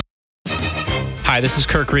Hi, this is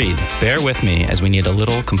Kirk Reed. Bear with me as we need a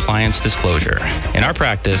little compliance disclosure. In our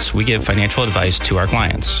practice, we give financial advice to our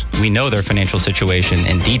clients. We know their financial situation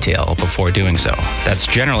in detail before doing so. That's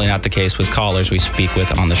generally not the case with callers we speak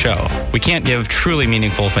with on the show. We can't give truly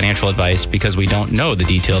meaningful financial advice because we don't know the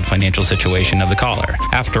detailed financial situation of the caller.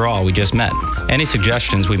 After all, we just met. Any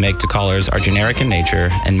suggestions we make to callers are generic in nature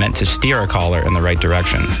and meant to steer a caller in the right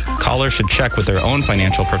direction. Callers should check with their own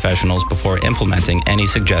financial professionals before implementing any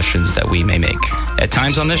suggestions that we may make. At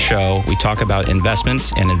times on this show, we talk about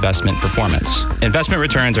investments and investment performance. Investment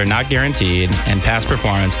returns are not guaranteed, and past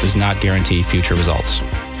performance does not guarantee future results.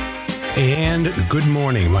 And good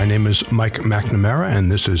morning. My name is Mike McNamara,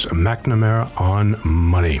 and this is McNamara on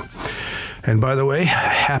Money. And by the way,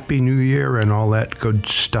 Happy New Year and all that good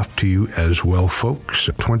stuff to you as well, folks.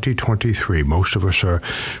 2023, most of us are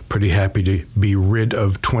pretty happy to be rid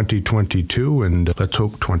of 2022, and let's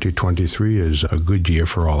hope 2023 is a good year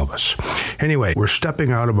for all of us. Anyway, we're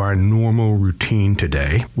stepping out of our normal routine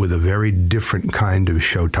today with a very different kind of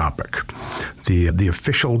show topic. The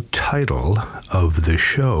official title of the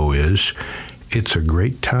show is, "It's a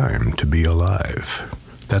Great Time to Be Alive."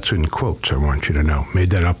 That's in quotes, I want you to know.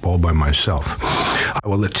 Made that up all by myself. I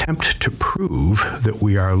will attempt to prove that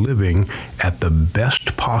we are living at the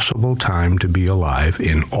best possible time to be alive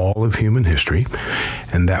in all of human history,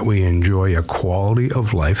 and that we enjoy a quality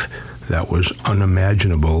of life that was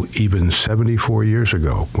unimaginable even 74 years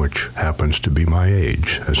ago, which happens to be my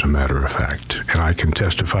age, as a matter of fact. And I can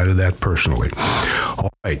testify to that personally.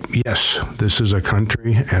 All right, yes, this is a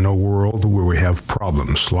country and a world where we have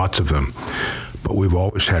problems, lots of them. But we've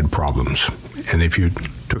always had problems. And if you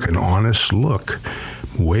took an honest look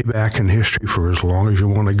way back in history for as long as you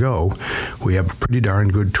want to go, we have a pretty darn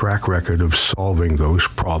good track record of solving those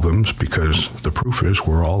problems, because the proof is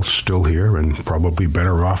we're all still here and probably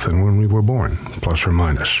better off than when we were born, plus or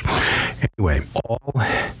minus. Anyway,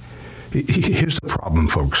 here's the problem,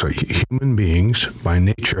 folks. Human beings, by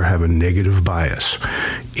nature, have a negative bias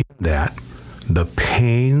in that the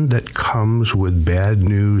pain that comes with bad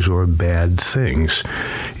news or bad things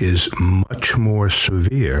is much more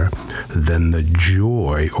severe than the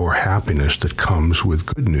joy or happiness that comes with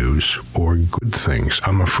good news or good things.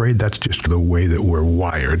 I'm afraid that's just the way that we're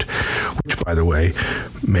wired, which, by the way,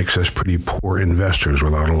 makes us pretty poor investors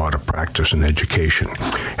without a lot of practice and education.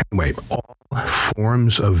 Anyway, all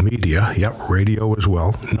forms of media, radio as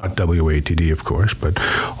well, not WATD, of course, but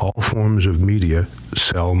all forms of media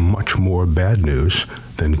sell much more bad news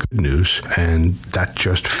than good news, and that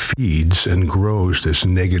just feeds and grows this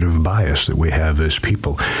negative bias that we have as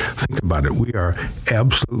people. Think about it. We are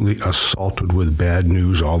absolutely assaulted with bad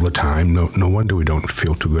news all the time. No wonder we don't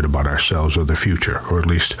feel too good about ourselves or the future, or at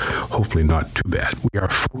least hopefully not too bad. We are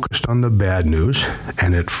focused on the bad news,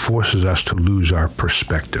 and it forces us to lose our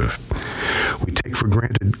perspective. We take for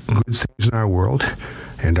granted good things in our world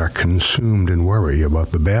and are consumed in worry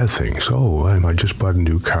about the bad things. Oh, I just bought a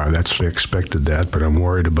new car. I expected that, but I'm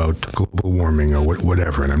worried about global warming or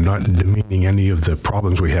whatever. And I'm not demeaning any of the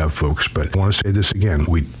problems we have, folks, but I want to say this again.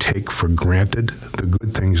 We take for granted the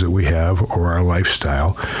good things that we have or our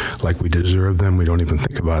lifestyle like we deserve them. We don't even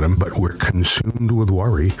think about them, but we're consumed with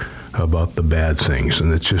worry about the bad things.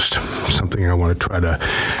 And it's just something I want to try to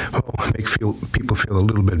make people feel a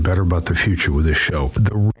little bit better about the future with this show.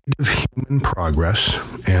 The rate of human progress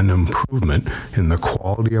and improvement in the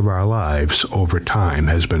quality of our lives over time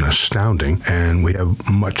has been astounding, and we have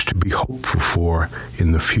much to be hopeful for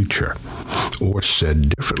in the future. Or said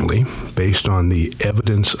differently, based on the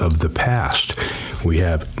evidence of the past, we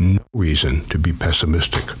have no reason to be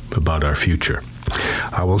pessimistic about our future.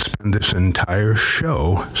 I will spend this entire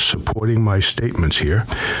show supporting my statements here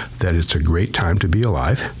that it's a great time to be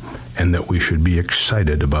alive and that we should be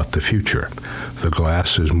excited about the future. The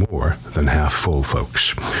glass is more than half full,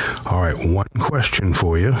 folks. All right, one question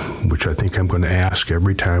for you, which I think I'm going to ask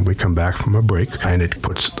every time we come back from a break, and it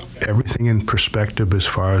puts everything in perspective as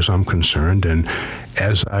far as I'm concerned. And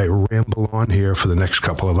as I ramble on here for the next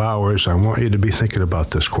couple of hours, I want you to be thinking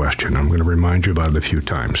about this question. I'm going to remind you about it a few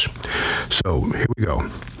times. So here we go.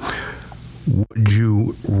 Would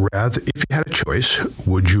you rather, if you had a choice,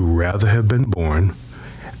 would you rather have been born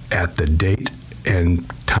at the date and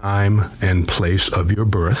time and place of your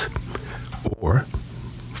birth, or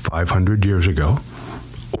 500 years ago,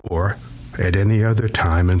 or at any other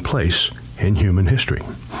time and place in human history?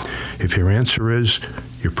 If your answer is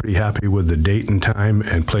you're pretty happy with the date and time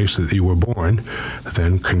and place that you were born,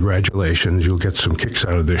 then congratulations, you'll get some kicks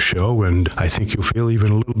out of this show, and I think you'll feel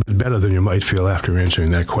even a little bit better than you might feel after answering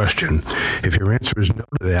that question. If your answer is no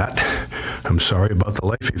to that, I'm sorry about the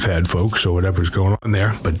life you've had, folks, or whatever's going on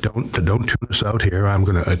there, but don't tune us out here. I'm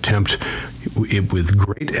going to attempt with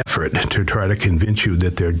great effort to try to convince you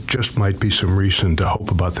that there just might be some reason to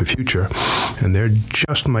hope about the future, and there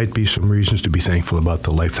just might be some reasons to be thankful about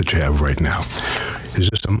the life that you have right now. Is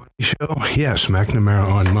this a money show? Yes, McNamara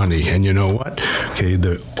on money. And you know what? Okay,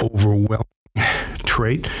 the overwhelming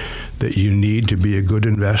trait that you need to be a good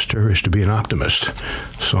investor is to be an optimist.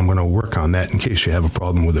 So I'm going to work on that in case you have a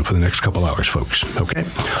problem with it for the next couple hours, folks. Okay?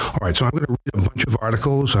 All right, so I'm going to read a bunch of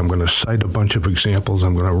articles. I'm going to cite a bunch of examples.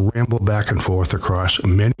 I'm going to ramble back and forth across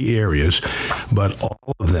many areas, but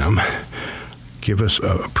all of them give us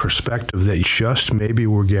a perspective that just maybe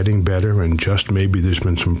we're getting better, and just maybe there's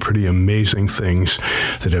been some pretty amazing things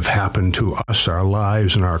that have happened to us, our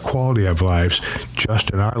lives, and our quality of lives just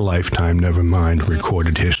in our lifetime, never mind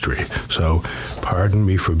recorded history. So pardon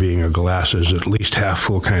me for being a glasses at least half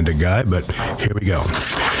full kind of guy, but here we go.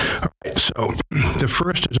 All right, so the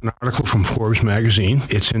first is an article from Forbes magazine.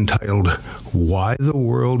 It's entitled, "Why the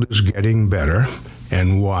World is Getting Better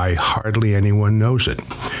and Why Hardly Anyone Knows It."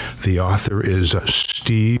 The author is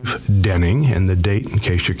Steve Denning, and the date, in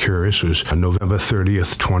case you're curious, was November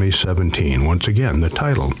 30th, 2017. Once again, the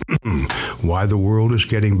title, Why the World is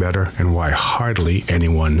Getting Better and Why Hardly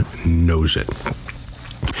Anyone Knows It.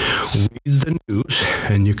 Read the news,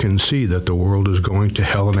 and you can see that the world is going to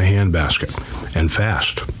hell in a handbasket, and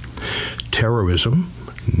fast. Terrorism,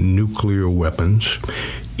 nuclear weapons,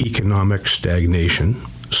 economic stagnation,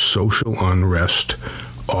 social unrest,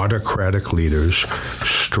 autocratic leaders,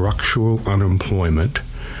 structural unemployment,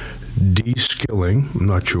 de-skilling, I'm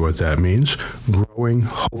not sure what that means, growing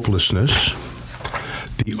hopelessness,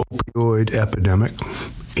 the opioid epidemic,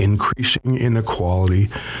 increasing inequality,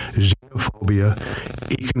 xenophobia,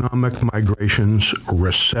 economic migrations,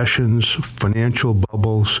 recessions, financial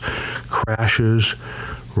bubbles, crashes,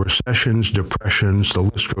 recessions, depressions, the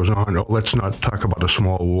list goes on. Oh, let's not talk about a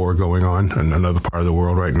small war going on in another part of the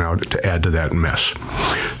world right now to add to that mess.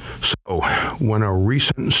 So, when a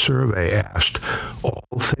recent survey asked, all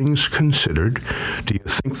things considered, do you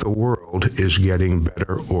think the world is getting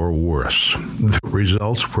better or worse? The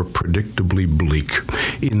results were predictably bleak.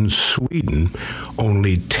 In Sweden,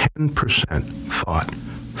 only 10% thought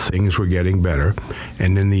things were getting better,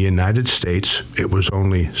 and in the United States, it was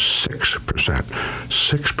only 6%.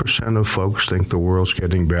 6% of folks think the world's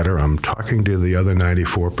getting better. I'm talking to the other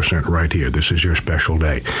 94% right here. This is your special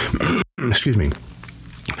day. Excuse me.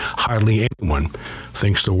 Hardly anyone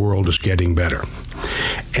thinks the world is getting better.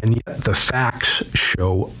 And yet the facts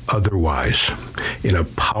show otherwise. In a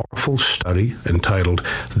powerful study entitled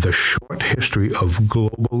The Short History of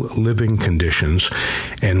Global Living Conditions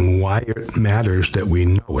and Why It Matters That We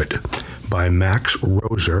Know It, by Max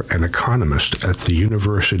Roser, an economist at the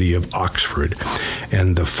University of Oxford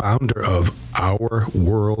and the founder of Our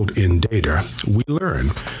World in Data, we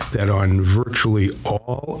learn that on virtually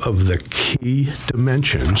all of the key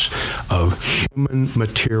dimensions of human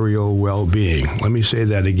material well-being, let me say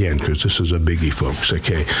that again because this is a biggie, folks,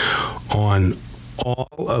 okay? On all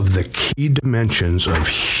of the key dimensions of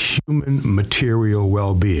human material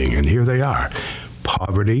well-being, and here they are: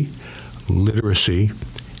 poverty, literacy,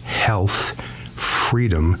 health,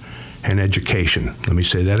 freedom, and education. Let me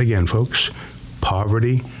say that again, folks.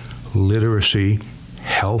 Poverty, literacy,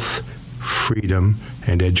 health, freedom,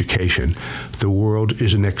 and education. The world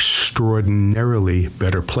is an extraordinarily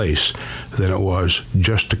better place than it was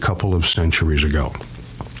just a couple of centuries ago.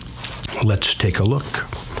 Let's take a look.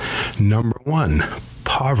 Number one,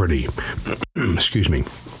 poverty. Excuse me.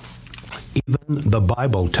 Even the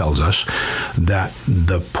Bible tells us that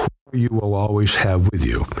the poor you will always have with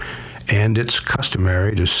you, and it's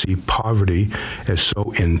customary to see poverty as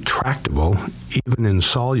so intractable, even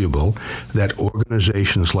insoluble, that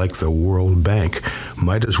organizations like the World Bank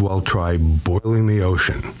might as well try boiling the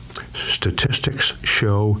ocean. Statistics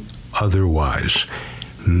show otherwise.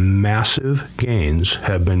 Massive gains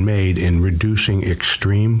have been made in reducing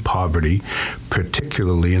extreme poverty,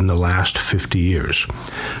 particularly in the last 50 years.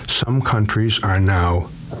 Some countries are now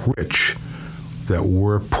rich that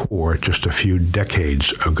were poor just a few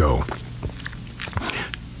decades ago.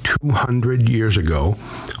 200 years ago,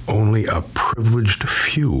 only a privileged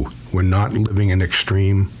few were not living in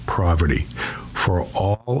extreme poverty. For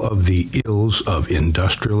all of the ills of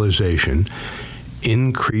industrialization,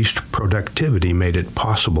 increased productivity made it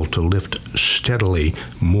possible to lift steadily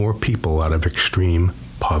more people out of extreme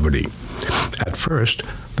poverty. At first,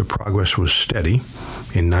 the progress was steady.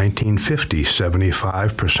 In 1950,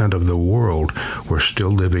 75% of the world were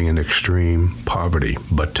still living in extreme poverty.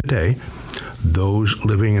 But today, those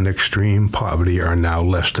living in extreme poverty are now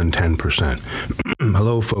less than 10%.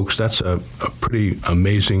 Hello, folks. That's a pretty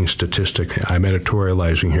amazing statistic. I'm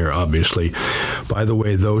editorializing here, obviously. By the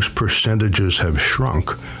way, those percentages have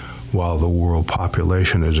shrunk while the world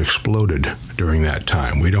population has exploded during that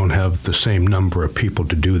time. We don't have the same number of people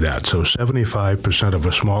to do that. So 75% of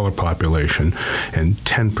a smaller population and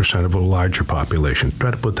 10% of a larger population.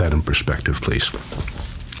 Try to put that in perspective, please.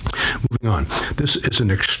 Moving on. This is an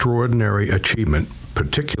extraordinary achievement,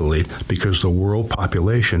 particularly because the world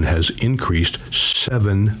population has increased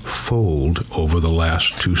 7-fold over the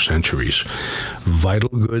last 2 centuries. Vital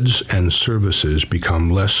goods and services become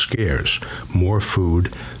less scarce. More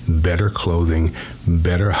food, better clothing,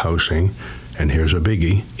 better housing, and here's a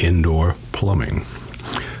biggie, indoor plumbing.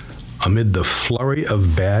 Amid the flurry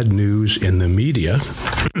of bad news in the media,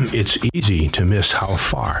 it's easy to miss how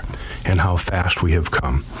far and how fast we have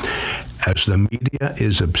come. As the media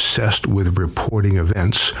is obsessed with reporting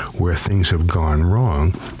events where things have gone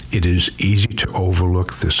wrong, it is easy to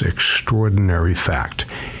overlook this extraordinary fact.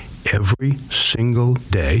 Every single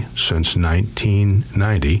day since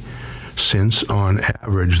 1990, since on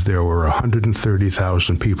average there were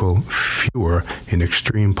 130,000 people fewer in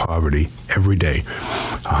extreme poverty every day.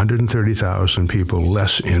 130,000 people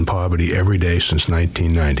less in poverty every day since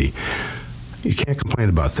 1990. You can't complain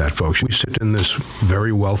about that, folks. We sit in this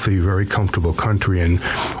very wealthy, very comfortable country, and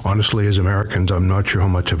honestly, as Americans, I'm not sure how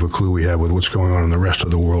much of a clue we have with what's going on in the rest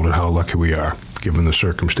of the world and how lucky we are, given the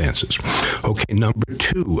circumstances. Okay, number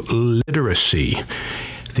 2, literacy.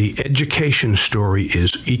 The education story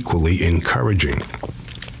is equally encouraging.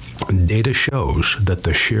 Data shows that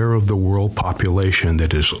the share of the world population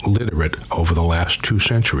that is literate over the last 2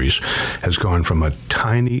 centuries has gone from a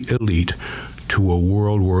tiny elite to a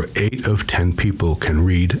world where 8 of 10 people can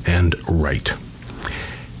read and write.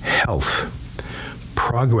 Health.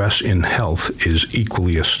 Progress in health is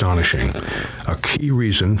equally astonishing. A key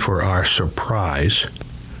reason for our surprise, ?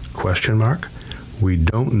 We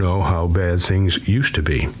don't know how bad things used to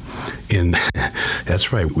be.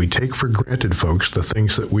 That's right, we take for granted, folks, the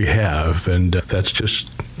things that we have, and that's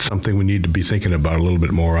just something we need to be thinking about a little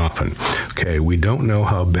bit more often. Okay, we don't know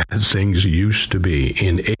how bad things used to be.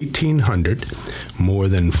 In 1800, more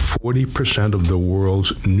than 40% of the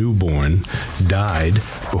world's newborn died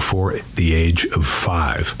before the age of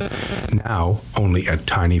 5. Now, only a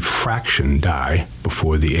tiny fraction die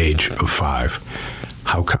before the age of 5.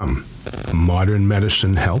 How come? Modern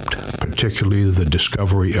medicine helped, particularly the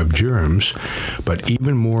discovery of germs, but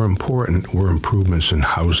even more important were improvements in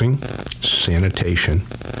housing, sanitation,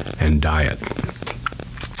 and diet.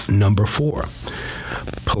 Number 4,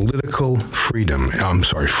 political freedom.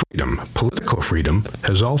 Political freedom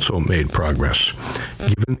has also made progress.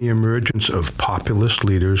 Given the emergence of populist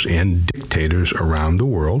leaders and dictators around the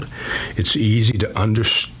world, it's easy to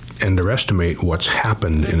underestimate what's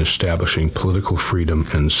happened in establishing political freedom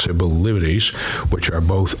and civil liberties, which are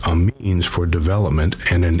both a means for development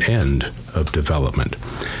and an end of development.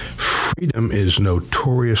 Freedom is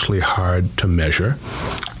notoriously hard to measure,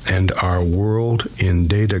 and our World in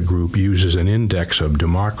Data group uses an index of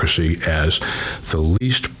democracy as the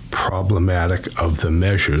least problematic of the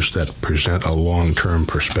measures that present a long-term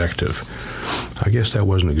perspective. I guess that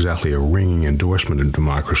wasn't exactly a ringing endorsement of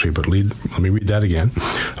democracy, but let me read that again.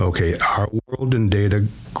 Okay, our World in Data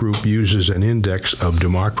group uses an index of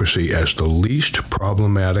democracy as the least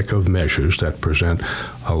problematic of measures that present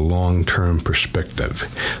a long-term perspective.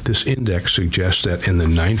 This index suggests that in the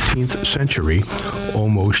 19th century,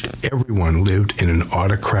 almost everyone lived in an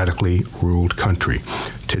autocratically ruled country.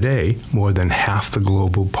 Today, more than half the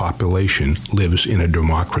global population lives in a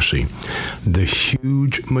democracy. The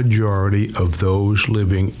huge majority of those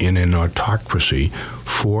living in an autocracy,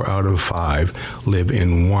 4 out of 5, live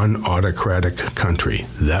in one autocratic country.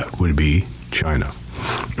 That would be China.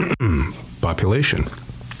 Population.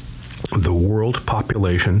 The world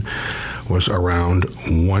population was around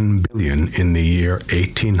 1 billion in the year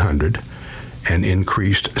 1800 and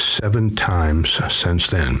increased 7 times since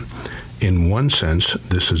then. In one sense,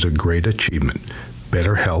 this is a great achievement.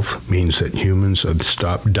 Better health means that humans have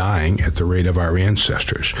stopped dying at the rate of our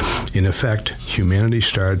ancestors. In effect, humanity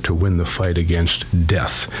started to win the fight against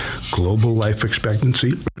death. Global life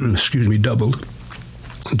expectancy, doubled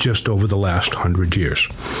just over the last 100 years.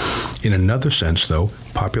 In another sense, though,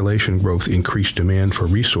 population growth increased demand for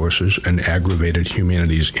resources and aggravated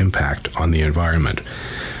humanity's impact on the environment.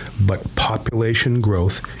 But population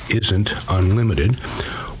growth isn't unlimited.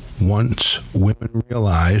 Once women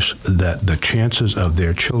realize that the chances of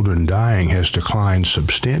their children dying has declined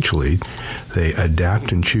substantially, they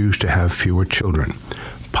adapt and choose to have fewer children.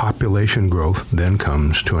 Population growth then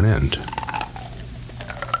comes to an end.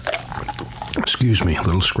 Excuse me, a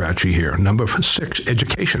little scratchy here. Number 6,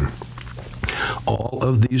 education. All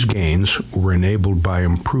of these gains were enabled by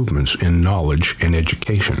improvements in knowledge and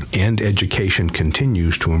education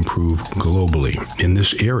continues to improve globally. In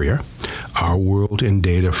this area, our World in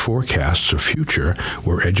Data forecasts a future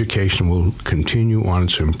where education will continue on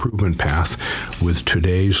its improvement path. With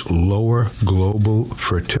today's lower global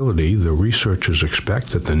fertility, the researchers expect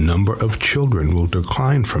that the number of children will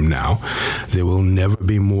decline from now. There will never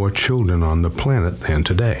be more children on the planet than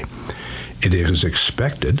today. It is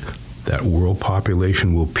expected that world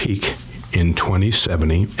population will peak in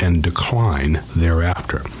 2070 and decline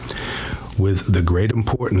thereafter. With the great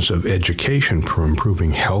importance of education for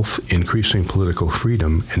improving health, increasing political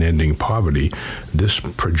freedom, and ending poverty, this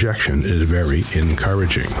projection is very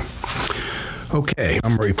encouraging. Okay,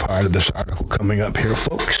 summary part of this article coming up here,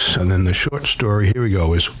 folks. And then the short story, here we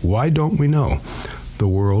go, is why don't we know the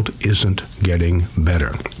world isn't getting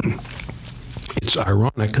better? It's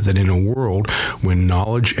ironic that in a world when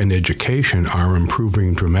knowledge and education are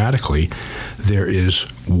improving dramatically, there is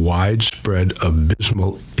widespread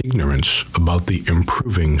abysmal ignorance about the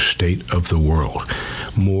improving state of the world.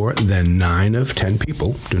 More than 9 of 10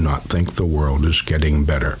 people do not think the world is getting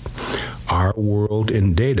better. Our World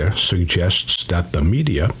in Data suggests that the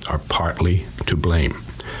media are partly to blame.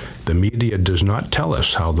 The media does not tell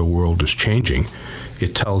us how the world is changing.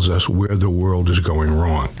 It tells us where the world is going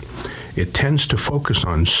wrong. It tends to focus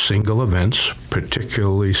on single events,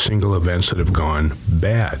 particularly single events that have gone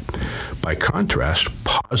bad. By contrast,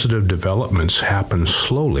 positive developments happen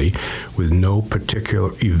slowly with no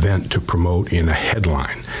particular event to promote in a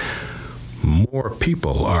headline. More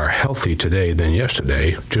people are healthy today than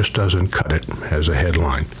yesterday just doesn't cut it as a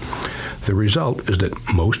headline. The result is that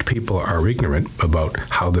most people are ignorant about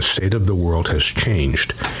how the state of the world has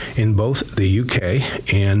changed. In both the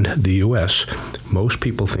UK and the US, most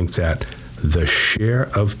people think that the share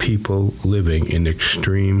of people living in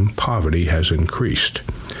extreme poverty has increased.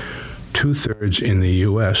 2/3 in the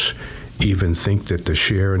US even think that the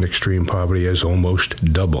share in extreme poverty has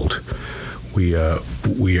almost doubled. We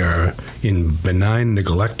are in benign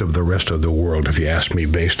neglect of the rest of the world, if you ask me,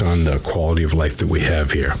 based on the quality of life that we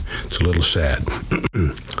have here. It's a little sad.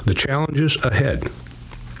 The challenges ahead.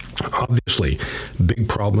 Obviously, big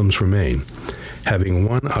problems remain. Having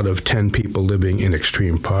 1 out of 10 people living in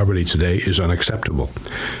extreme poverty today is unacceptable.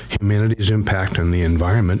 Humanity's impact on the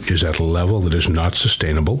environment is at a level that is not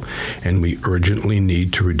sustainable, and we urgently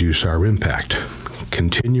need to reduce our impact.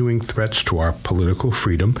 Continuing threats to our political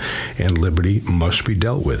freedom and liberty must be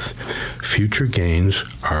dealt with. Future gains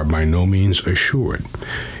are by no means assured.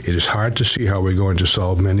 It is hard to see how we're going to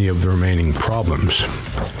solve many of the remaining problems.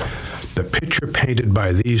 The picture painted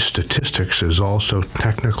by these statistics is also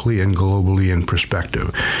technically and globally in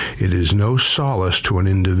perspective. It is no solace to an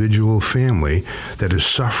individual family that is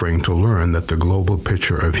suffering to learn that the global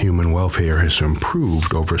picture of human welfare has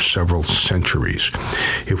improved over several centuries.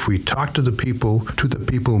 If we talk to the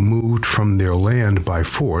people moved from their land by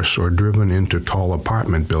force or driven into tall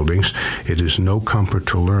apartment buildings, it is no comfort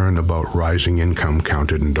to learn about rising income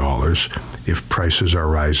counted in dollars if prices are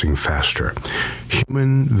rising faster.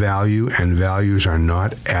 Human value and values are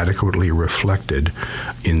not adequately reflected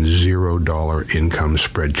in $0 income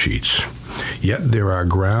spreadsheets. Yet there are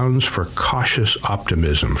grounds for cautious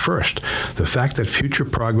optimism. First, the fact that future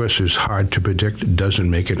progress is hard to predict doesn't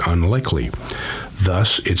make it unlikely.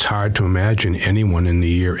 Thus, it's hard to imagine anyone in the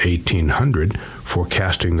year 1800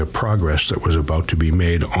 forecasting the progress that was about to be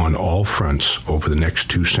made on all fronts over the next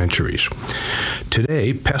 2 centuries.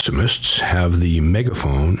 Today, pessimists have the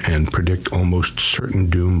megaphone and predict almost certain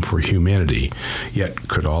doom for humanity. Yet,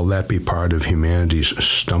 could all that be part of humanity's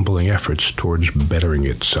stumbling efforts towards bettering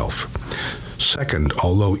itself? Second,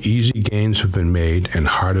 although easy gains have been made and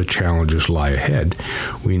harder challenges lie ahead,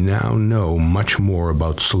 we now know much more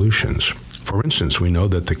about solutions. For instance, we know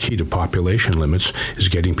that the key to population limits is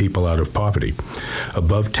getting people out of poverty.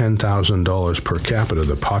 Above $10,000 per capita,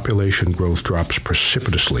 the population growth drops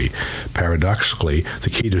precipitously. Paradoxically, the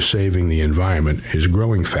key to saving the environment is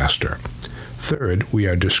growing faster. Third, we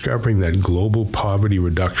are discovering that global poverty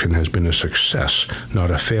reduction has been a success,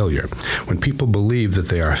 not a failure. When people believe that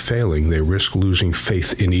they are failing, they risk losing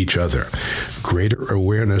faith in each other. Greater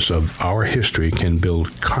awareness of our history can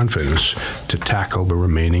build confidence to tackle the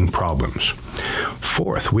remaining problems.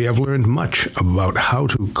 Fourth, we have learned much about how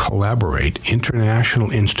to collaborate.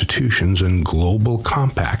 International institutions and global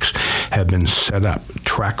compacts have been set up.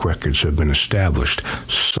 track records have been established.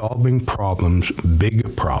 Solving problems,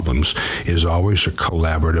 big problems, is always a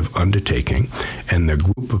collaborative undertaking, and the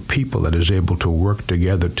group of people that is able to work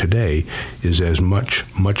together today is as much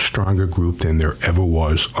stronger group than there ever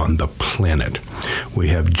was on the planet. We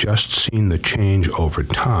have just seen the change over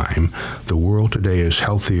time. The world today is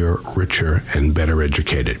healthier, richer, and better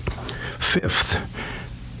educated. Fifth,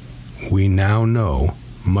 we now know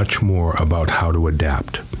much more about how to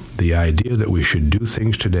adapt. The idea that we should do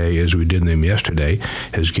things today as we did them yesterday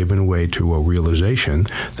has given way to a realization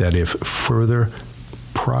that if further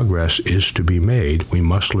progress is to be made, we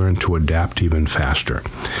must learn to adapt even faster.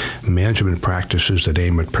 Management practices that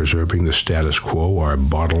aim at preserving the status quo are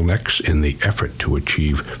bottlenecks in the effort to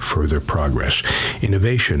achieve further progress.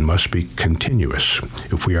 Innovation must be continuous.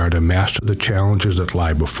 If we are to master the challenges that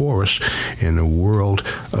lie before us in a world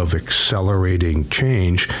of accelerating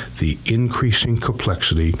change, the increasing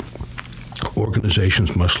complexity,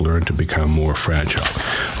 organizations must learn to become more fragile.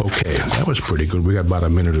 Okay, that was pretty good. We got about a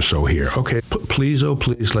minute or so here. Okay, please,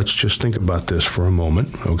 let's just think about this for a moment.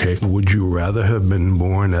 Okay, would you rather have been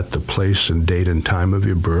born at the place and date and time of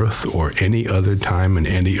your birth or any other time in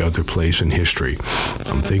any other place in history?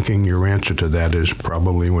 I'm thinking your answer to that is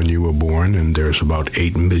probably when you were born, and there's about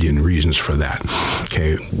 8 million reasons for that.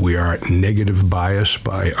 Okay, we are negative biased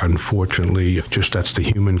by, unfortunately, just that's the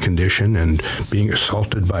human condition, and being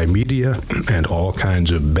assaulted by media and all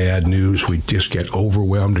kinds of bad news, we just get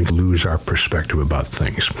overwhelmed and lose our perspective about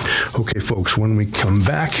things. Okay, folks, when we come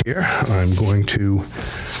back here, I'm going to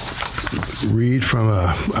read from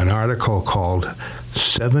an article called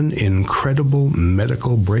 7 Incredible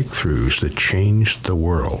Medical Breakthroughs That Changed the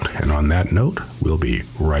World. And on that note, we'll be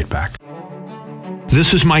right back.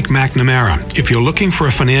 This is Mike McNamara. If you're looking for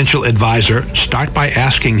a financial advisor, start by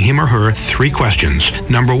asking him or her 3 questions.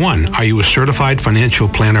 Number 1, are you a certified financial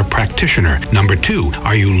planner practitioner? Number 2,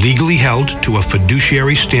 are you legally held to a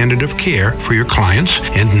fiduciary standard of care for your clients?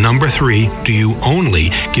 And number 3, do you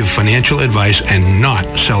only give financial advice and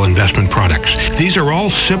not sell investment products? These are all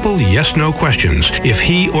simple yes-no questions. If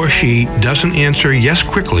he or she doesn't answer yes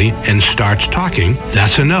quickly and starts talking,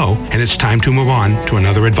 that's a no, and it's time to move on to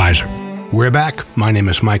another advisor. We're back. My name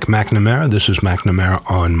is Mike McNamara. This is McNamara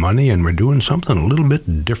on Money, and we're doing something a little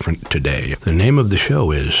bit different today. The name of the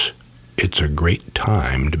show is It's a Great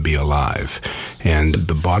Time to Be Alive. And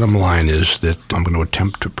the bottom line is that I'm going to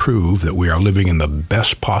attempt to prove that we are living in the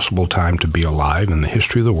best possible time to be alive in the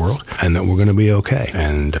history of the world, and that we're going to be okay.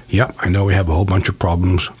 And yep, I know we have a whole bunch of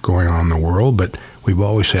problems going on in the world, but we've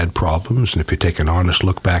always had problems, and if you take an honest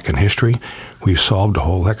look back in history, we've solved a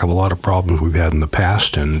whole heck of a lot of problems we've had in the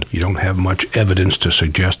past, and you don't have much evidence to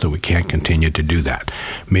suggest that we can't continue to do that.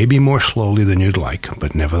 Maybe more slowly than you'd like,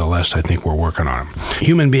 but nevertheless, I think we're working on them.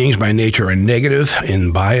 Human beings by nature are negative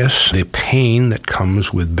in bias. The pain that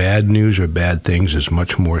comes with bad news or bad things is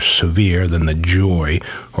much more severe than the joy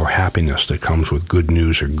or happiness that comes with good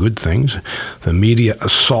news or good things. The media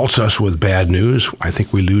assaults us with bad news. I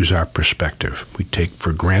think we lose our perspective. We take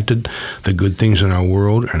for granted the good things in our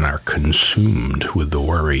world and are consumed with the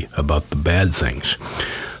worry about the bad things.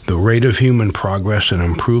 The rate of human progress and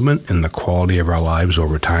improvement in the quality of our lives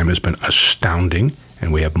over time has been astounding,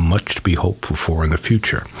 and we have much to be hopeful for in the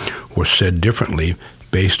future. Or said differently,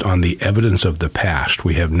 based on the evidence of the past,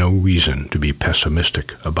 we have no reason to be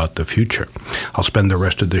pessimistic about the future. I'll spend the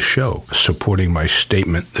rest of this show supporting my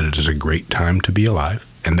statement that it is a great time to be alive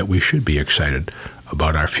and that we should be excited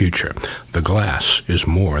about our future. The glass is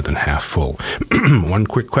more than half full. One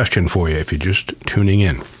quick question for you if you're just tuning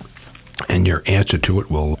in, and your answer to it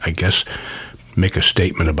will, I guess, make a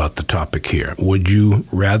statement about the topic here. Would you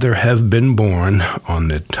rather have been born on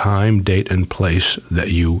the time, date, and place that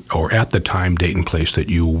you, or at the time, date, and place that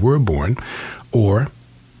you were born, or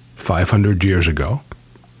 500 years ago,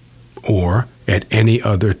 or at any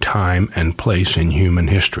other time and place in human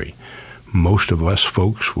history? Most of us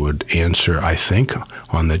folks would answer, I think,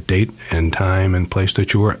 on the date and time and place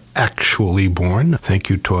that you were actually born. Thank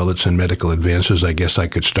you, toilets and medical advances, I guess I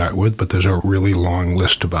could start with, but there's a really long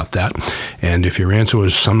list about that. And if your answer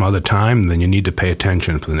was some other time, then you need to pay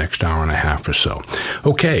attention for the next hour and a half or so.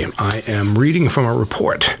 Okay, I am reading from a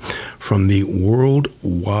report from the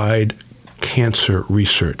Worldwide Cancer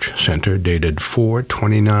Research Center dated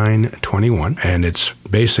 4/29/21, and it's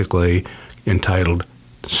basically entitled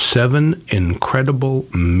 7 Incredible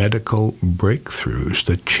Medical Breakthroughs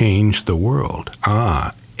That Changed the World.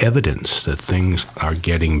 Evidence that things are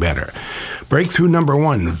getting better. Breakthrough number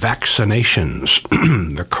 1, vaccinations.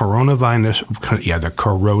 The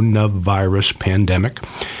coronavirus pandemic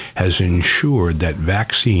has ensured that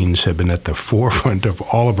vaccines have been at the forefront of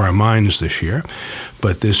all of our minds this year.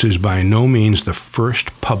 But this is by no means the first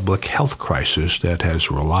public health crisis that has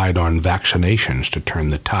relied on vaccinations to turn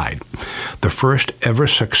the tide. The first ever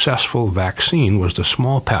successful vaccine was the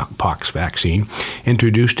smallpox vaccine,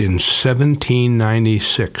 introduced in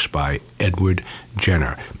 1796 by Edward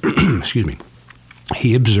Jenner. Excuse me.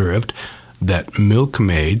 He observed that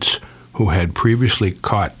milkmaids who had previously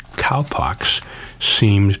caught cowpox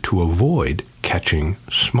seemed to avoid catching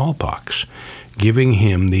smallpox, giving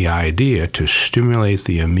him the idea to stimulate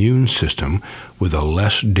the immune system with a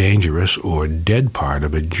less dangerous or dead part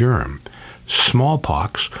of a germ.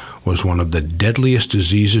 Smallpox was one of the deadliest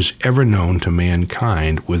diseases ever known to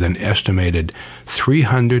mankind, with an estimated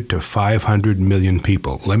 300 to 500 million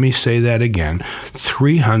people. Let me say that again,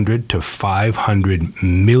 300 to 500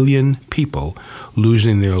 million people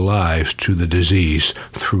losing their lives to the disease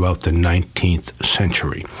throughout the 19th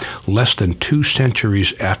century. Less than 2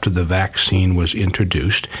 centuries after the vaccine was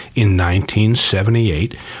introduced, in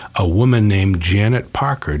 1978, a woman named Janet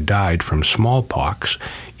Parker died from smallpox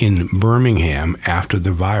in Birmingham after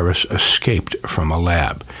the virus escaped from a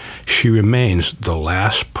lab. She remains the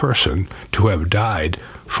last person to have died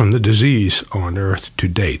from the disease on Earth to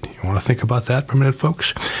date. You want to think about that for a minute,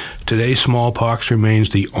 folks? Today, smallpox remains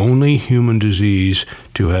the only human disease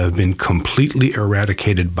to have been completely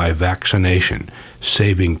eradicated by vaccination,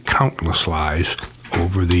 saving countless lives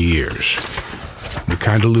over the years. We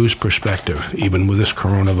kind of lose perspective, even with this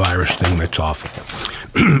coronavirus thing that's awful.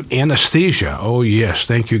 Anesthesia. Oh, yes.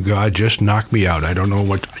 Thank you, God. Just knock me out. I don't know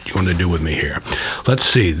what you want to do with me here. Let's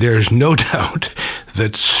see. There's no doubt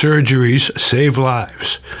that surgeries save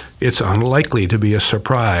lives. It's unlikely to be a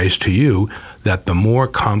surprise to you that the more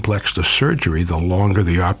complex the surgery, the longer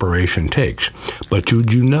the operation takes. But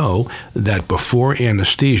did you know that before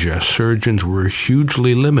anesthesia, surgeons were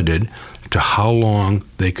hugely limited to how long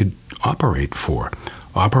they could operate for?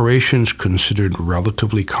 Operations considered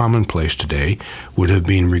relatively commonplace today would have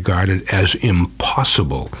been regarded as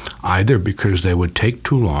impossible, either because they would take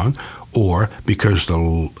too long or because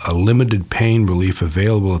the limited pain relief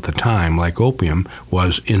available at the time, like opium,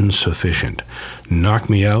 was insufficient. Knock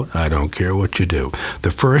me out, I don't care what you do.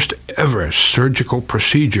 The first ever surgical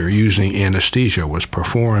procedure using anesthesia was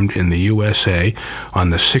performed in the USA on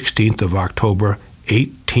the 16th of October,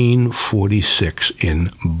 1846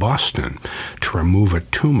 in Boston to remove a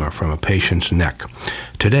tumor from a patient's neck.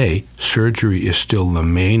 Today, surgery is still the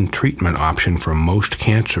main treatment option for most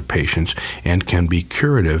cancer patients and can be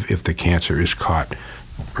curative if the cancer is caught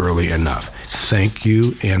early enough. Thank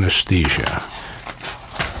you, anesthesia.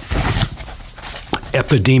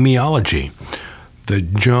 Epidemiology.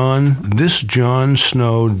 This John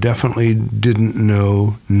Snow definitely didn't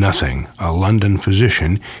know nothing. A London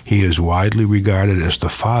physician, he is widely regarded as the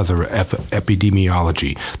father of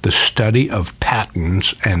epidemiology, the study of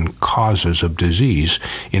patterns and causes of disease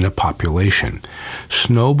in a population.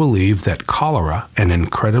 Snow believed that cholera, an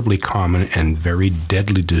incredibly common and very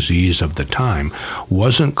deadly disease of the time,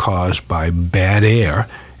 wasn't caused by bad air,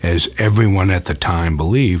 as everyone at the time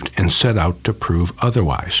believed, and set out to prove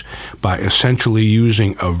otherwise. By essentially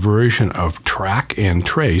using a version of track and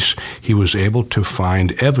trace, he was able to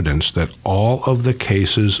find evidence that all of the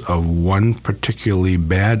cases of one particularly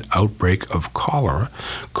bad outbreak of cholera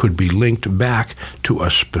could be linked back to a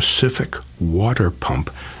specific water pump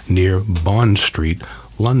near Bond Street,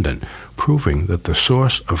 London, proving that the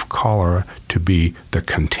source of cholera to be the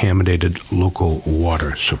contaminated local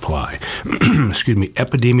water supply.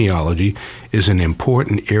 Epidemiology is an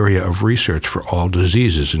important area of research for all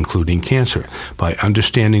diseases, including cancer. By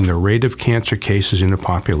understanding the rate of cancer cases in a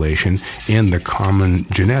population and the common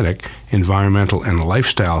genetic, environmental, and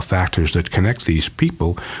lifestyle factors that connect these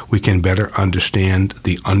people, we can better understand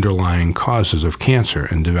the underlying causes of cancer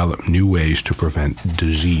and develop new ways to prevent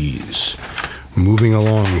disease. Moving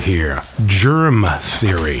along here, germ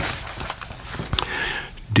theory.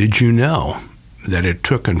 Did you know that it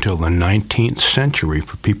took until the 19th century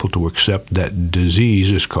for people to accept that disease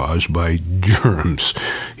is caused by germs?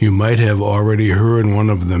 You might have already heard one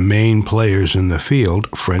of the main players in the field,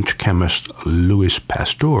 French chemist Louis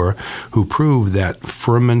Pasteur, who proved that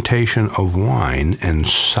fermentation of wine and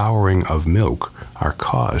souring of milk are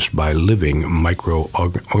caused by living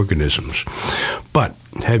microorganisms. But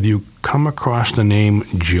have you come across the name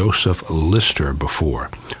Joseph Lister before?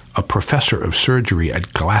 A professor of surgery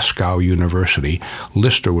at Glasgow University,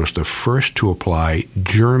 Lister was the first to apply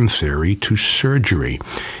germ theory to surgery.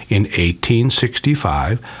 In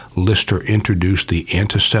 1865, Lister introduced the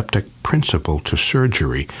antiseptic principle to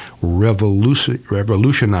surgery,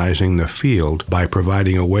 revolutionizing the field by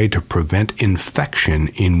providing a way to prevent infection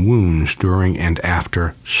in wounds during and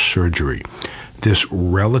after surgery. This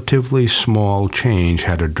relatively small change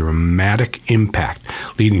had a dramatic impact,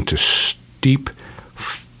 leading to a steep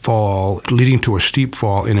fall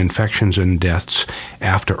in infections and deaths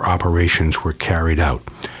after operations were carried out.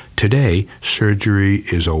 Today, surgery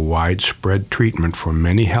is a widespread treatment for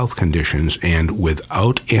many health conditions, and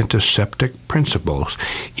without antiseptic principles,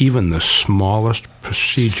 even the smallest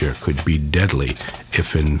procedure could be deadly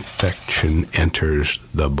if infection enters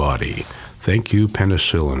the body. Thank you,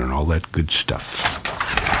 penicillin, and all that good stuff.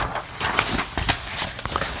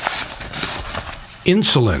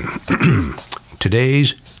 Insulin.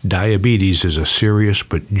 Today's diabetes is a serious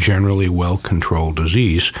but generally well-controlled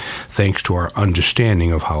disease thanks to our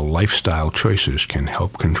understanding of how lifestyle choices can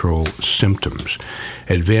help control symptoms.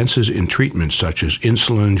 Advances in treatments such as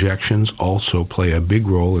insulin injections also play a big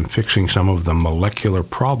role in fixing some of the molecular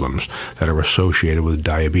problems that are associated with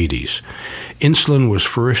diabetes. Insulin was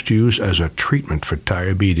first used as a treatment for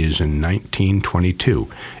diabetes in 1922.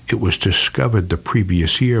 It was discovered the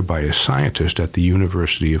previous year by a scientist at the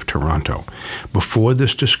University of Toronto. Before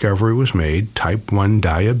this discovery was made, type 1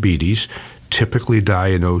 diabetes, typically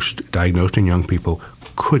diagnosed in young people,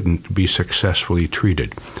 couldn't be successfully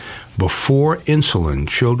treated. Before insulin,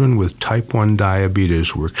 children with type 1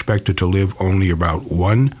 diabetes were expected to live only about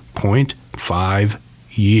 1.5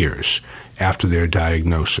 years after their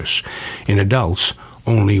diagnosis. In adults,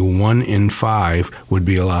 only 1 in 5 would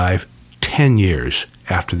be alive 10 years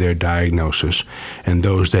after their diagnosis, and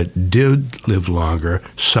those that did live longer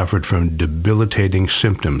suffered from debilitating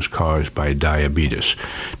symptoms caused by diabetes.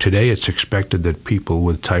 Today, it's expected that people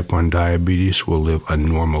with type 1 diabetes will live a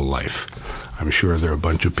normal life. I'm sure there are a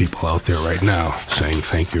bunch of people out there right now saying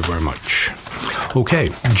thank you very much.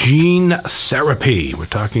 Okay, gene therapy. We're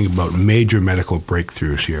talking about major medical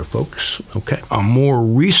breakthroughs here, folks. Okay, a more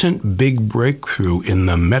recent big breakthrough in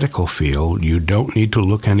the medical field, you don't need to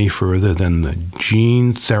look any further than the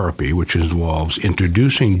gene therapy, which involves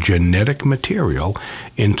introducing genetic material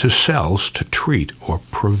into cells to treat or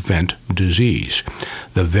prevent disease.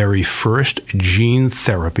 The very first gene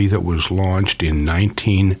therapy that was launched in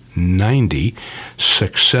 1990,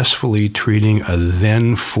 successfully treating a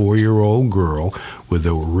then 4-year-old girl with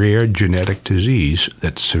a rare genetic disease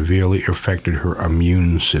that severely affected her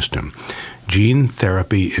immune system. Gene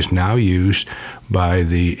therapy is now used by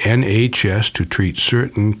the NHS to treat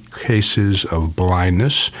certain cases of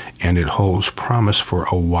blindness, and it holds promise for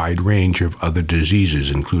a wide range of other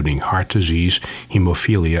diseases, including heart disease,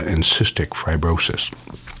 hemophilia, and cystic fibrosis.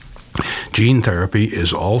 Gene therapy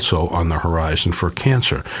is also on the horizon for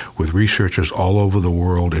cancer, with researchers all over the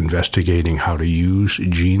world investigating how to use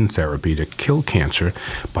gene therapy to kill cancer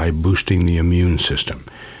by boosting the immune system,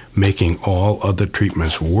 making all other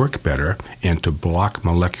treatments work better, and to block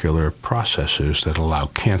molecular processes that allow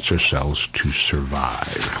cancer cells to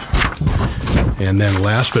survive. And then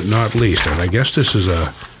last but not least, and I guess this is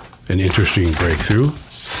an interesting breakthrough,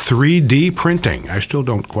 3D printing. I still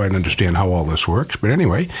don't quite understand how all this works, but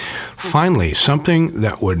anyway, finally, something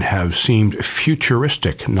that would have seemed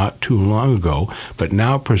futuristic not too long ago, but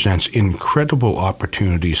now presents incredible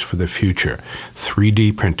opportunities for the future,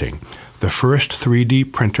 3D printing. The first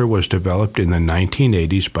 3D printer was developed in the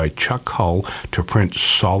 1980s by Chuck Hull to print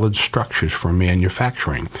solid structures for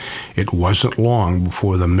manufacturing. It wasn't long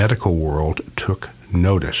before the medical world took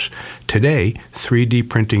notice. Today, 3D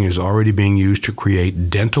printing is already being used to create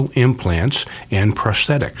dental implants and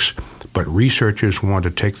prosthetics, but researchers want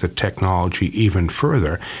to take the technology even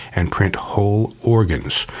further and print whole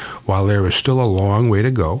organs. While there is still a long way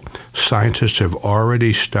to go, scientists have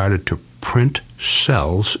already started to print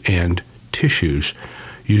cells and tissues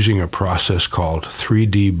using a process called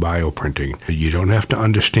 3D bioprinting. You don't have to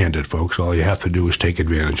understand it, folks. All you have to do is take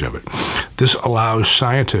advantage of it. This allows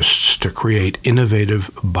scientists to create innovative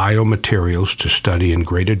biomaterials to study in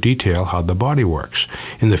greater detail how the body works.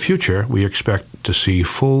 In the future, we expect to see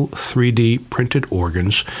full 3D printed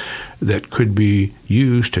organs that could be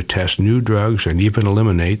used to test new drugs and even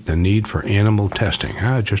eliminate the need for animal testing.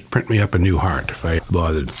 Just print me up a new heart if I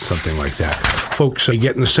bothered something like that. Folks, are you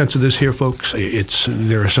getting the sense of this here, folks?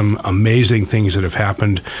 There are some amazing things that have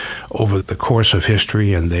happened over the course of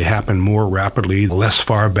history, and they happen more rapidly the less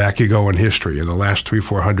far back you go in history. In the last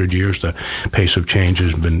 300-400 years, the pace of change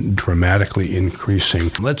has been dramatically increasing.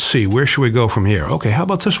 Let's see, where should we go from here? Okay, how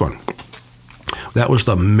about this one? That was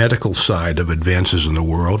the medical side of advances in the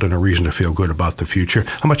world and a reason to feel good about the future.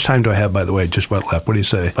 How much time do I have, by the way? Just about left. What do you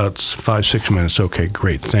say? About 5-6 minutes. Okay,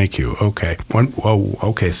 great. Thank you. Okay.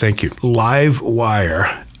 Okay, thank you. Live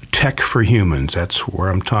Wire. Tech for Humans. That's where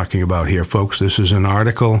I'm talking about here, folks. This is an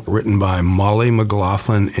article written by Molly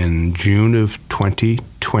McLaughlin in June of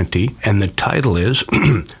 2020, and the title is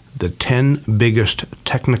The 10 Biggest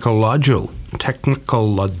Technological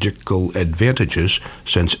Advantages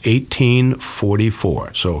Since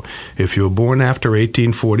 1844. So if you were born after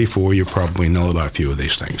 1844, you probably know about a few of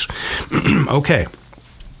these things. Okay.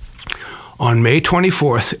 On May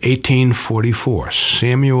 24th, 1844,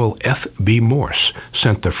 Samuel F.B. Morse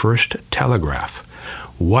sent the first telegraph.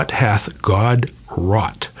 What hath God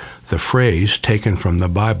wrought? The phrase, taken from the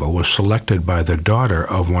Bible, was selected by the daughter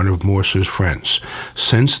of one of Morse's friends.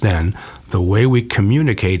 Since then, the way we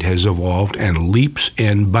communicate has evolved and leaps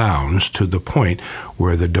and bounds to the point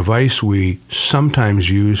where the device we sometimes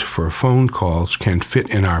use for phone calls can fit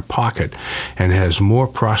in our pocket and has more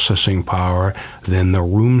processing power than the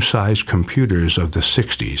room-sized computers of the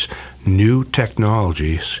 60s. New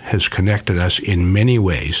technology has connected us in many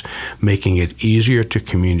ways, making it easier to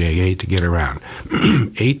communicate, to get around.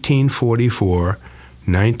 1844,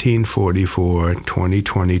 1944,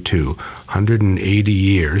 2022, 180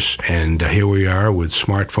 years, and here we are with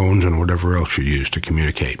smartphones and whatever else you use to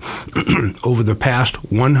communicate. Over the past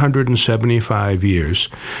 175 years,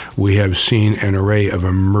 we have seen an array of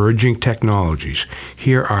emerging technologies.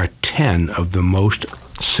 Here are 10 of the most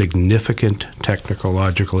significant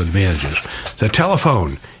technological advantages. The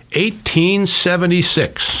telephone,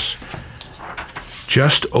 1876.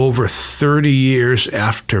 Just over 30 years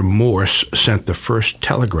after Morse sent the first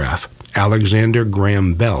telegraph, Alexander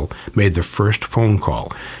Graham Bell made the first phone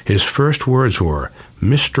call. His first words were,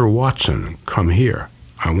 "Mr. Watson, come here.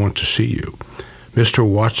 I want to see you." Mr.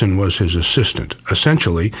 Watson was his assistant.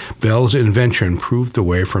 Essentially, Bell's invention proved the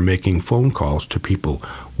way for making phone calls to people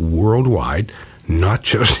worldwide, not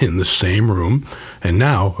just in the same room. And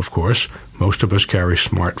now, of course, most of us carry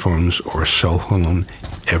smartphones or a cell phone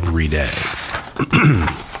every day.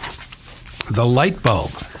 The light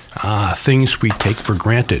bulb. Things we take for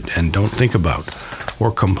granted and don't think about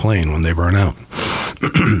or complain when they burn out.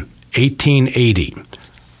 1880.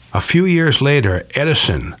 A few years later,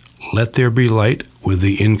 Edison let there be light with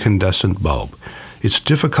the incandescent bulb. It's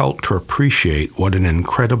difficult to appreciate what an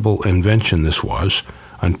incredible invention this was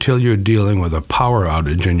until you're dealing with a power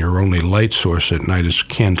outage and your only light source at night is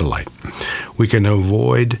candlelight. We can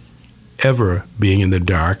avoid ever being in the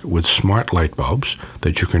dark with smart light bulbs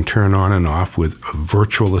that you can turn on and off with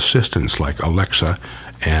virtual assistants like Alexa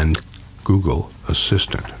and Google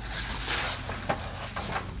Assistant.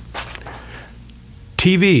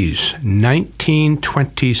 TVs,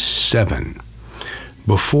 1927.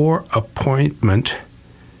 Before appointment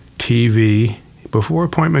TV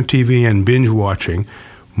and binge watching,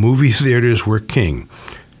 movie theaters were king.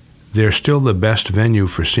 They're still the best venue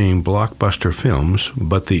for seeing blockbuster films,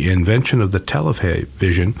 but the invention of the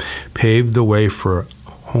television paved the way for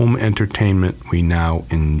home entertainment we now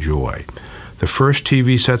enjoy. The first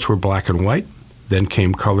TV sets were black and white, then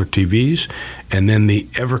came color TVs, and then the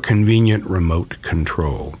ever-convenient remote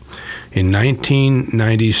control. In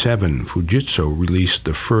 1997, Fujitsu released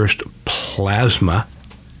the first plasma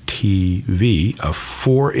TV, a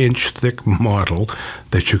 4-inch thick model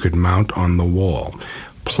that you could mount on the wall.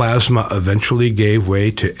 Plasma eventually gave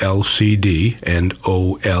way to LCD and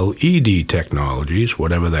OLED technologies,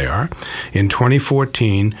 whatever they are. In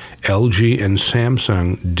 2014, LG and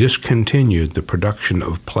Samsung discontinued the production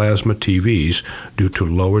of plasma TVs due to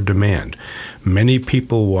lower demand. Many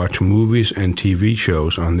people watch movies and TV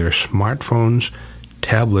shows on their smartphones,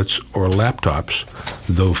 tablets, or laptops,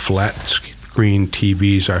 though flat-screen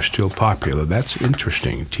TVs are still popular. That's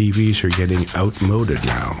interesting. TVs are getting outmoded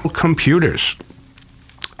now. Computers.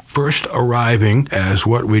 First arriving as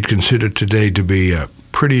what we'd consider today to be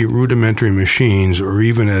pretty rudimentary machines, or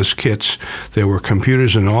even as kits, there were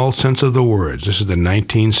computers in all sense of the words. This is the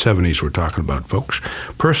 1970s we're talking about, folks.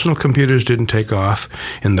 Personal computers didn't take off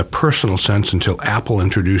in the personal sense until Apple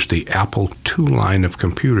introduced the Apple II line of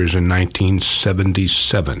computers in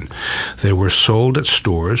 1977. They were sold at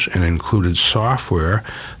stores and included software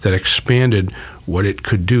that expanded what it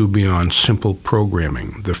could do beyond simple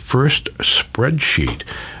programming. The first spreadsheet,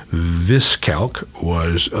 Viscalc,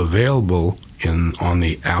 was available on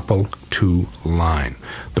the Apple II line.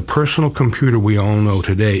 The personal computer we all know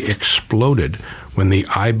today exploded when the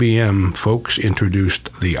IBM folks introduced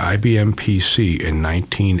the IBM PC in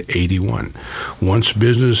 1981. Once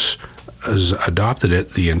business adopted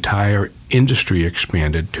it, the entire industry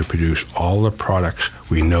expanded to produce all the products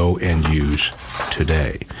we know and use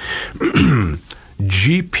today.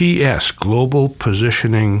 GPS, Global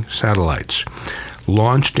Positioning Satellites.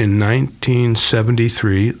 Launched in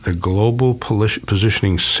 1973, the Global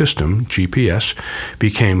Positioning System, GPS,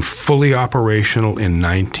 became fully operational in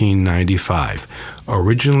 1995.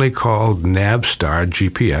 Originally called Navstar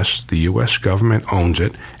GPS, the U.S. government owns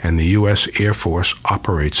it, and the U.S. Air Force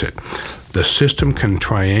operates it. The system can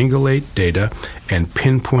triangulate data and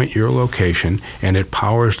pinpoint your location, and it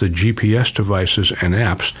powers the GPS devices and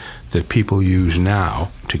apps that people use now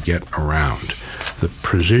to get around. The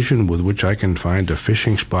precision with which I can find a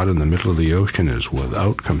fishing spot in the middle of the ocean is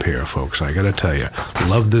without compare, folks. I got to tell you,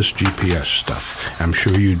 love this GPS stuff. I'm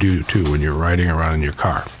sure you do too when you're riding around in your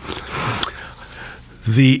car.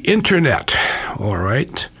 The Internet, all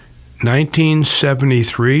right.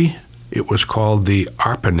 1973, it was called the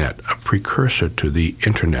ARPANET, a precursor to the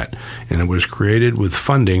Internet, and it was created with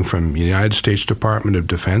funding from the United States Department of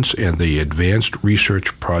Defense and the Advanced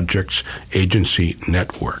Research Projects Agency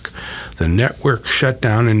Network. The network shut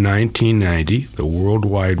down in 1990. The World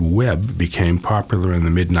Wide Web became popular in the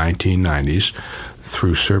mid-1990s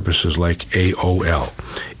through services like AOL.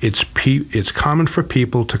 It's common for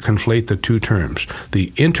people to conflate the two terms.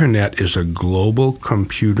 The Internet is a global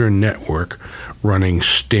computer network running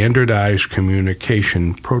standardized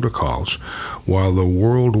communication protocols, while the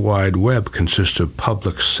World Wide Web consists of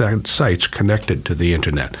public sites connected to the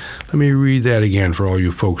Internet. Let me read that again for all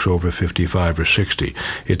you folks over 55 or 60.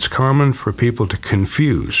 It's common for people to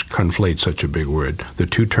conflate such a big word, the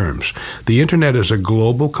two terms. The Internet is a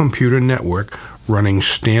global computer network running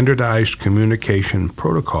standardized communication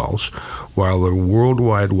protocols, while the World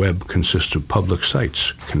Wide Web consists of public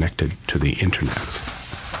sites connected to the Internet.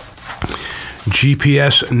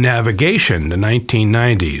 GPS navigation, the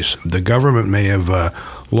 1990s. The government may have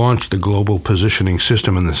launched the Global Positioning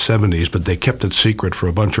System in the 70s, but they kept it secret for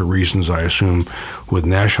a bunch of reasons, I assume, with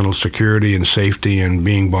national security and safety and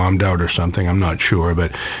being bombed out or something. I'm not sure,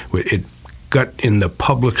 but it got in the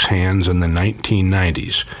public's hands in the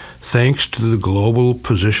 1990s. Thanks to the Global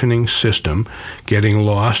Positioning System, getting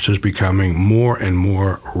lost is becoming more and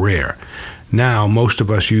more rare. Now, most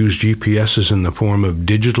of us use GPSs in the form of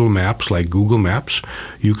digital maps like Google Maps.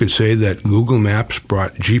 You could say that Google Maps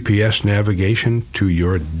brought GPS navigation to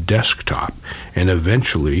your desktop and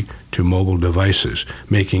eventually to mobile devices,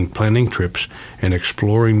 making planning trips and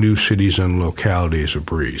exploring new cities and localities a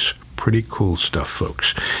breeze. Pretty cool stuff,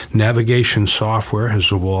 folks. Navigation software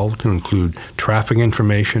has evolved to include traffic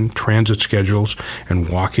information, transit schedules, and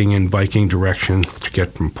walking and biking directions to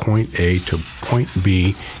get from point A to point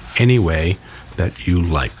B any way that you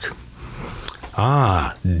like.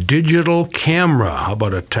 Digital camera. How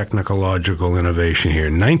about a technological innovation here?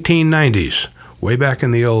 1990s, way back in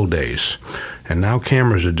the old days. And now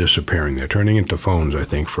cameras are disappearing. They're turning into phones, I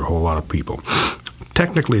think, for a whole lot of people.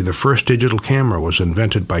 Technically, the first digital camera was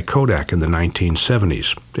invented by Kodak in the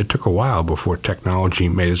 1970s. It took a while before technology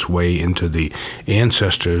made its way into the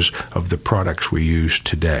ancestors of the products we use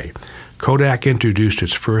today. Kodak introduced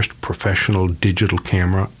its first professional digital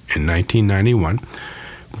camera in 1991,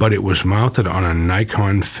 but it was mounted on a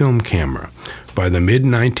Nikon film camera. By the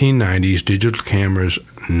mid-1990s, digital cameras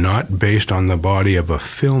not based on the body of a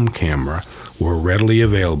film camera were readily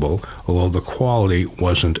available, although the quality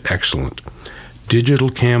wasn't excellent. Digital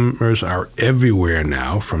cameras are everywhere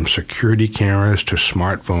now, from security cameras to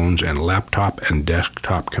smartphones and laptop and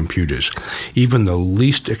desktop computers. Even the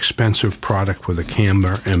least expensive product with a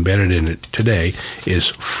camera embedded in it today is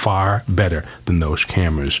far better than those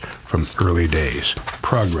cameras from early days.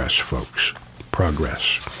 Progress, folks.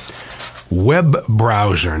 Progress. Web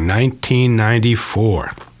browser,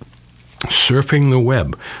 1994. Surfing the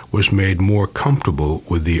web was made more comfortable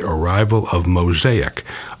with the arrival of Mosaic,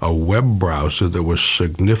 a web browser that was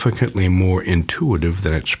significantly more intuitive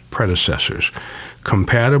than its predecessors.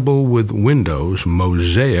 Compatible with Windows,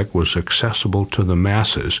 Mosaic was accessible to the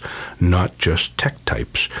masses, not just tech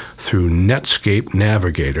types, through Netscape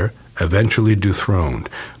Navigator, eventually dethroned.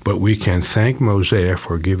 But we can thank Mosaic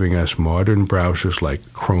for giving us modern browsers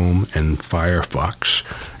like Chrome and Firefox,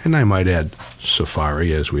 and I might add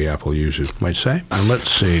Safari, as we Apple users might say. And let's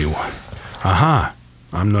see.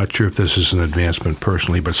 I'm not sure if this is an advancement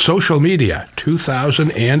personally, but social media,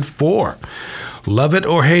 2004. Love it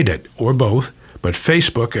or hate it, or both, but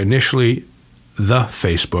Facebook, initially the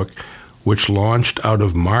Facebook, which launched out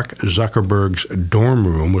of Mark Zuckerberg's dorm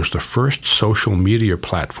room, was the first social media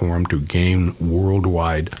platform to gain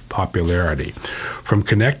worldwide popularity. From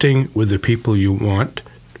connecting with the people you want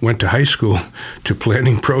went to high school to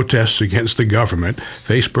planning protests against the government,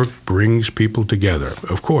 Facebook brings people together.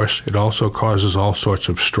 Of course, it also causes all sorts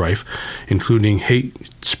of strife, including hate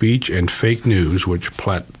speech and fake news, which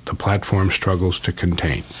the platform struggles to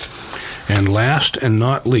contain. And last and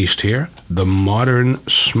not least here, the modern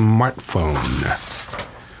smartphone.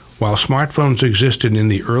 While smartphones existed in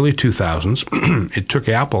the early 2000s, it took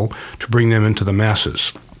Apple to bring them into the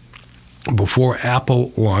masses. Before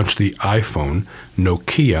Apple launched the iPhone,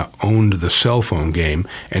 Nokia owned the cell phone game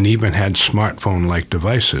and even had smartphone-like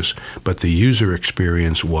devices, but the user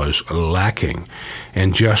experience was lacking.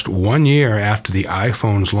 And just 1 year after the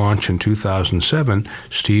iPhone's launch in 2007,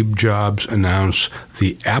 Steve Jobs announced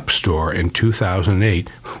the App Store in 2008,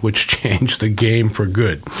 which changed the game for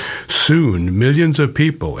good. Soon, millions of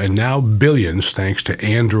people, and now billions thanks to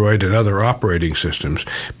Android and other operating systems,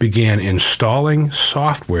 began installing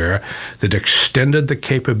software that extended the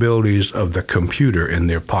capabilities of the computer in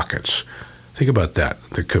their pockets. Think about that,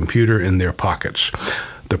 the computer in their pockets.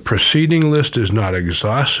 The preceding list is not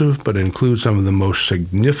exhaustive, but includes some of the most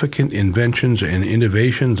significant inventions and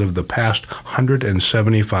innovations of the past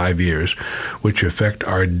 175 years, which affect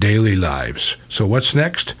our daily lives. So what's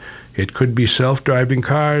next? It could be self-driving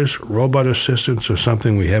cars, robot assistants, or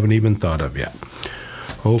something we haven't even thought of yet.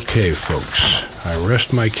 Okay, folks, I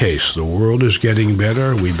rest my case. The world is getting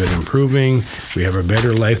better. We've been improving. We have a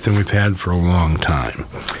better life than we've had for a long time.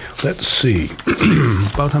 Let's see.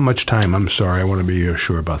 About how much time? I'm sorry. I want to be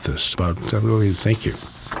sure about this. Thank you.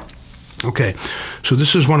 Okay, so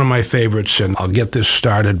this is one of my favorites, and I'll get this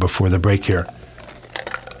started before the break here.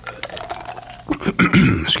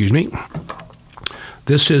 Excuse me.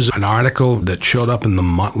 This is an article that showed up in the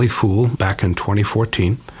Motley Fool back in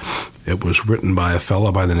 2014. It was written by a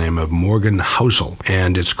fellow by the name of Morgan Housel,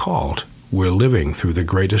 and it's called "We're Living Through the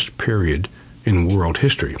Greatest Period in World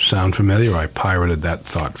History." Sound familiar? I pirated that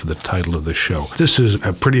thought for the title of the show. This is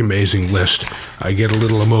a pretty amazing list. I get a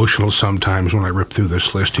little emotional sometimes when I rip through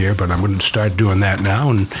this list here, but I'm going to start doing that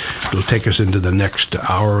now, and it'll take us into the next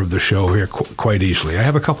hour of the show here quite easily. I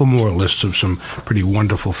have a couple more lists of some pretty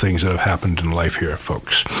wonderful things that have happened in life here,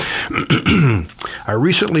 folks. I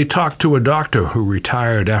recently talked to a doctor who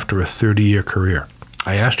retired after a 30-year career.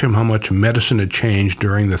 I asked him how much medicine had changed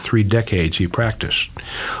during the 3 decades he practiced.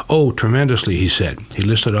 "Oh, tremendously," he said. He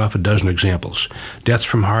listed off a dozen examples. Deaths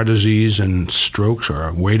from heart disease and strokes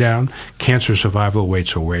are way down. Cancer survival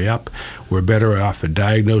rates are way up. We're better off at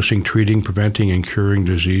diagnosing, treating, preventing, and curing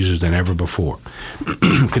diseases than ever before.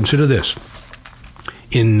 Consider this.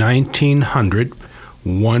 In 1900,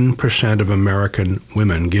 1% of American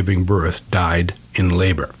women giving birth died in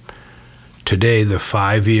labor. Today, the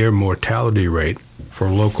 5-year mortality rate for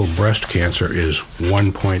local breast cancer is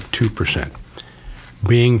 1.2%.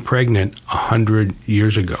 Being pregnant 100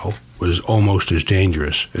 years ago was almost as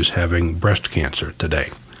dangerous as having breast cancer today.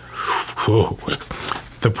 Whoa.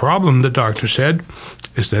 The problem, the doctor said,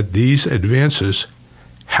 is that these advances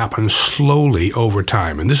happen slowly over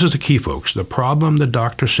time. And this is the key, folks. The problem, the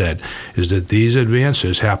doctor said, is that these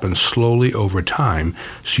advances happen slowly over time,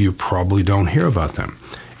 so you probably don't hear about them.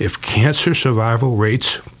 If cancer survival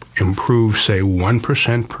rates improve, say,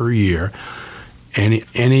 1% per year,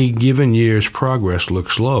 any given year's progress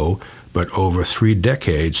looks low, but over 3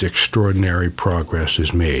 decades, extraordinary progress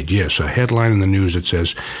is made. Yes, a headline in the news that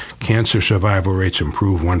says cancer survival rates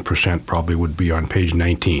improve 1% probably would be on page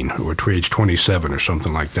 19 or page 27 or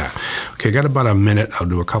something like that. Okay, got about a minute. I'll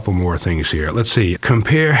do a couple more things here. Let's see.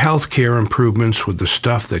 Compare healthcare improvements with the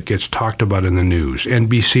stuff that gets talked about in the news.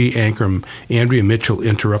 NBC anchor Andrea Mitchell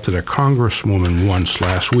interrupted a congresswoman once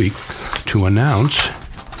last week to announce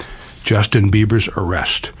Justin Bieber's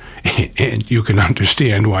arrest. And you can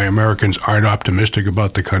understand why Americans aren't optimistic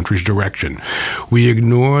about the country's direction. We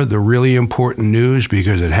ignore the really important news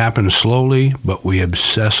because it happens slowly, but we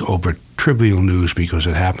obsess over trivial news because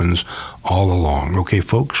it happens all along. Okay,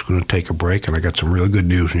 folks, going to take a break, and I got some really good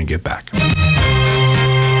news when you get back.